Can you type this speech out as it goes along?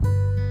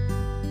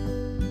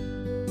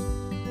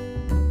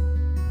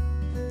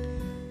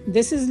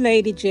This is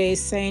Lady J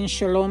saying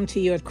shalom to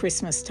you at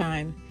Christmas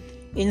time.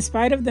 In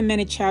spite of the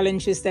many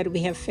challenges that we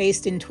have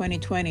faced in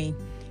 2020,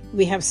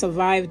 we have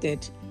survived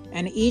it,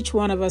 and each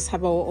one of us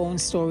have our own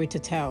story to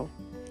tell.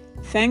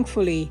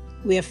 Thankfully,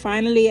 we are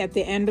finally at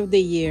the end of the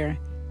year,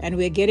 and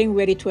we are getting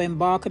ready to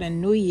embark on a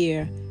new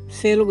year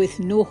filled with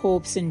new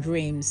hopes and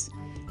dreams.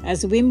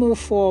 As we move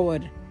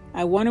forward,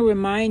 I want to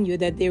remind you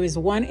that there is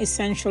one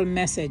essential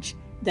message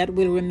that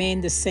will remain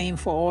the same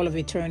for all of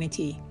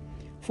eternity.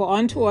 For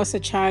unto us a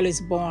child is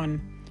born,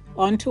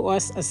 unto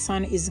us a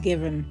son is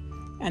given,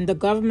 and the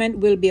government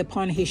will be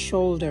upon his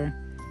shoulder,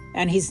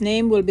 and his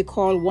name will be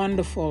called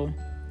Wonderful,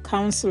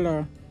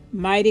 Counselor,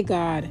 Mighty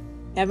God,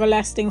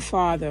 Everlasting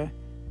Father,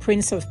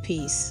 Prince of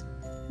Peace.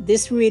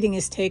 This reading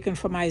is taken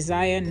from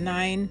Isaiah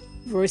 9,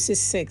 verses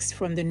 6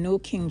 from the New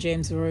King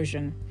James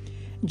Version.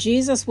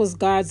 Jesus was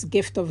God's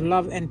gift of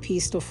love and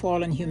peace to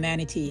fallen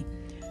humanity,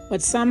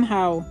 but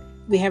somehow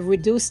we have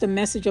reduced the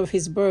message of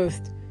his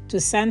birth to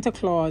Santa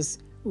Claus,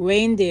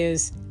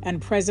 reindeers,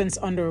 and presents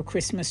under a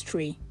Christmas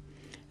tree.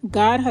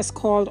 God has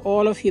called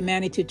all of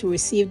humanity to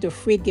receive the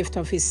free gift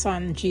of his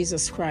Son,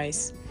 Jesus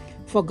Christ.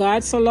 For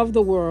God so loved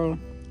the world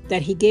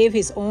that he gave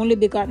his only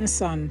begotten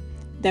Son,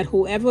 that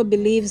whoever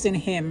believes in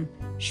him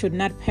should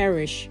not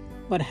perish,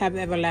 but have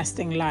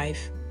everlasting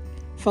life.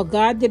 For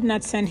God did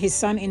not send his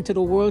Son into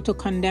the world to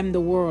condemn the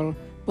world,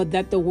 but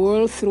that the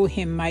world through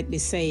him might be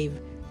saved.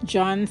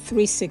 John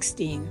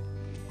 3:16.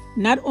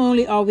 Not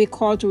only are we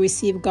called to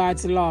receive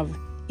God's love,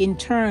 in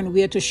turn,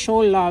 we are to show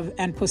love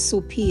and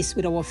pursue peace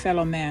with our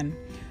fellow man.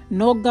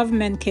 No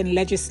government can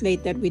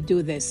legislate that we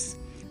do this.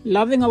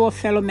 Loving our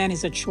fellow man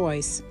is a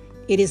choice.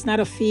 It is not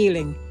a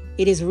feeling.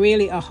 It is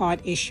really a heart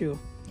issue.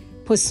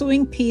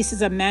 Pursuing peace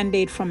is a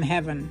mandate from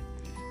heaven.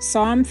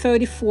 Psalm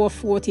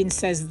 34:14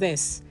 says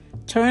this,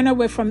 "Turn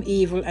away from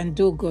evil and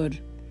do good.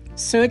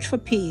 Search for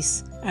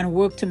peace and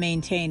work to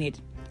maintain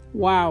it."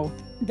 Wow,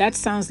 that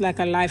sounds like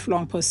a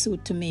lifelong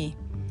pursuit to me.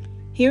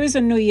 Here is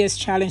a New Year's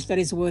challenge that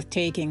is worth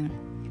taking.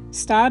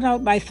 Start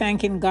out by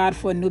thanking God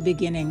for a new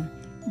beginning.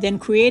 Then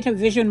create a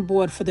vision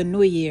board for the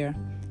new year.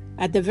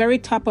 At the very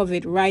top of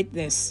it, write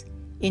this: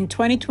 in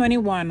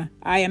 2021,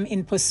 I am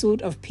in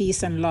pursuit of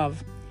peace and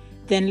love.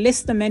 Then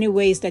list the many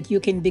ways that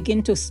you can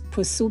begin to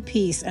pursue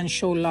peace and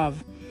show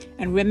love.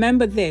 And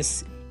remember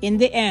this, in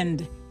the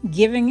end,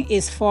 giving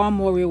is far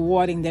more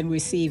rewarding than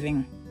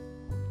receiving.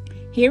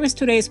 Here is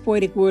today's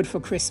poetic word for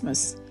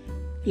Christmas.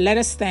 Let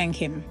us thank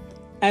him.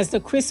 As the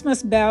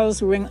Christmas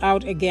bells ring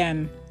out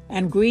again,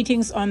 and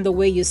greetings on the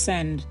way you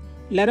send,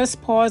 let us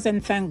pause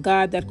and thank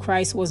God that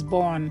Christ was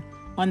born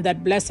on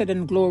that blessed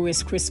and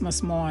glorious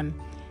Christmas morn.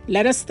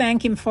 Let us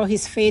thank him for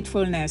his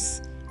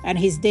faithfulness and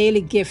his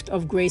daily gift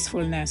of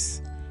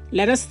gracefulness.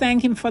 Let us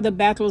thank him for the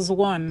battles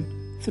won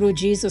through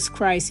Jesus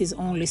Christ, his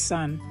only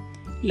Son.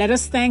 Let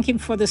us thank him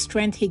for the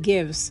strength he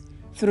gives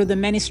through the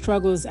many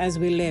struggles as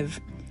we live.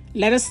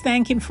 Let us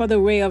thank him for the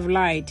ray of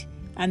light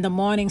and the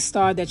morning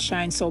star that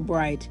shines so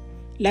bright.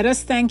 Let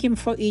us thank him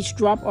for each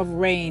drop of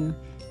rain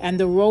and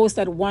the rose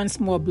that once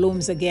more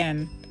blooms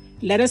again.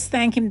 Let us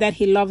thank him that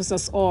he loves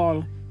us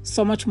all,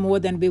 so much more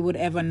than we would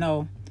ever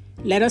know.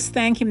 Let us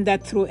thank him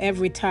that through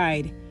every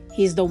tide,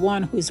 he is the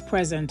one who is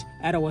present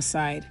at our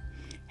side.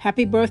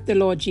 Happy birthday,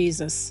 Lord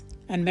Jesus,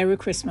 and Merry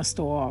Christmas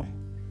to all.